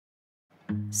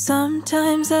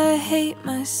Sometimes I hate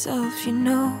myself, you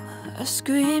know. I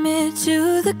scream it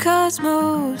to the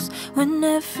cosmos when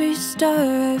every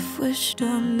star I've wished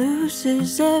on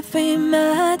loses every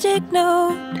magic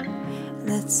note.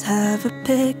 Let's have a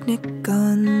picnic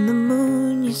on the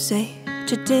moon, you say.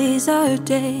 Today's our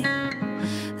day.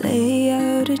 Lay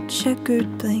out a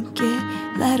checkered blanket,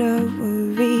 let our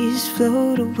worries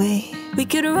float away. We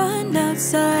could run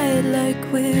outside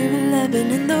like we're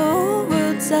 11 and the whole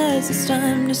world says it's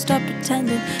time to stop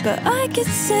pretending. But I could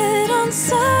sit on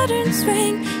Saturn's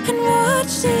ring and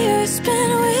watch the earth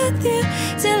spin with you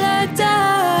till I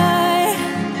die.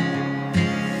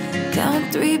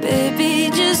 Count 3, baby,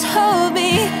 just hold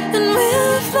me and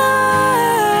we'll fly.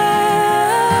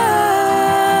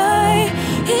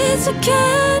 It's a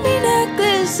candy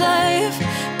necklace life,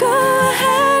 go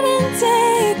ahead and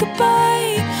take a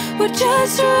bite. We're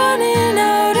just running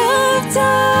out of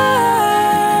time.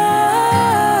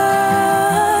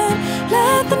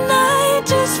 Let the night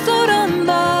just float on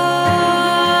by.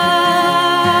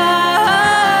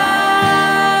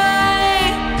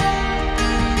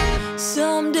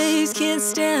 Some days can't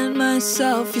stand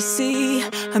myself, you see.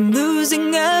 I'm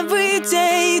losing every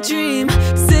daydream,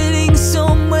 sitting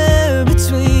somewhere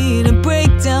between a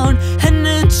breakdown and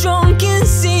a drunken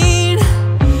scene.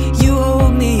 You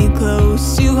hold me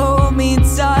close, you hold me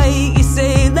tight. You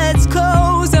say let's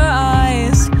close our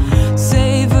eyes,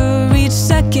 savor each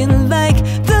second like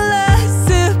the last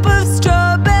sip of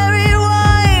strawberry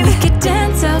wine. We could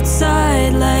dance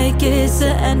outside like it's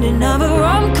the ending of a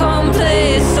rom-com.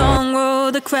 Play a song,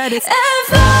 roll the credits.